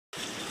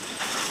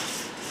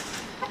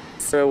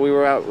So we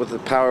were out with the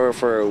power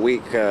for a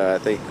week, I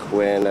think,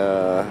 when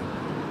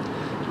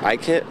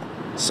Ike hit.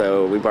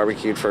 So we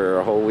barbecued for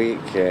a whole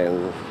week,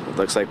 and it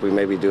looks like we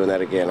may be doing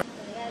that again.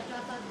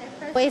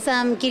 Always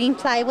getting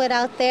plywood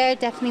out there.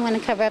 Definitely want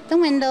to cover up the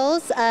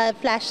windows.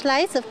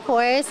 Flashlights, of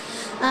course.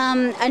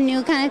 A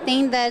new kind of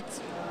thing that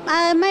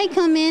might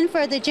come in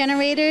for the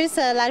generators.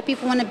 A lot of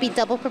people want to be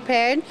double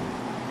prepared.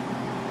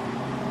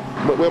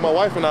 But with my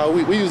wife and I,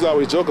 we usually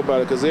always joke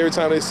about it because every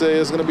time they say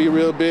it's going to be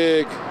real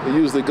big, it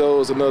usually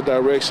goes another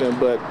direction.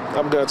 But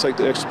I'm going to take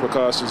the extra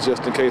precautions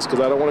just in case because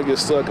I don't want to get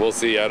stuck. We'll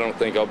see. I don't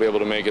think I'll be able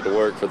to make it to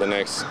work for the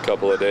next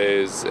couple of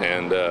days.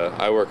 And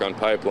I work on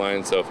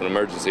pipelines, so if an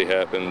emergency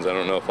happens, I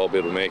don't know if I'll be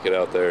able to make it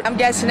out there. I'm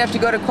guessing enough to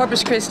go to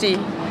Corpus Christi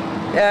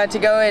to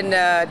go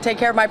and take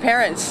care of my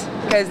parents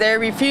because they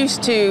refuse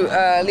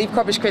to leave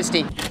Corpus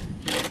Christi.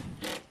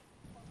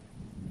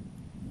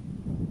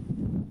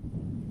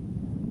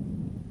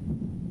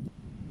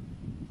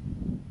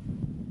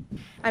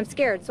 I'm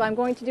scared, so I'm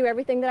going to do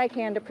everything that I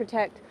can to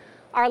protect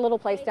our little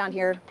place down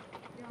here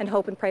and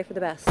hope and pray for the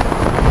best.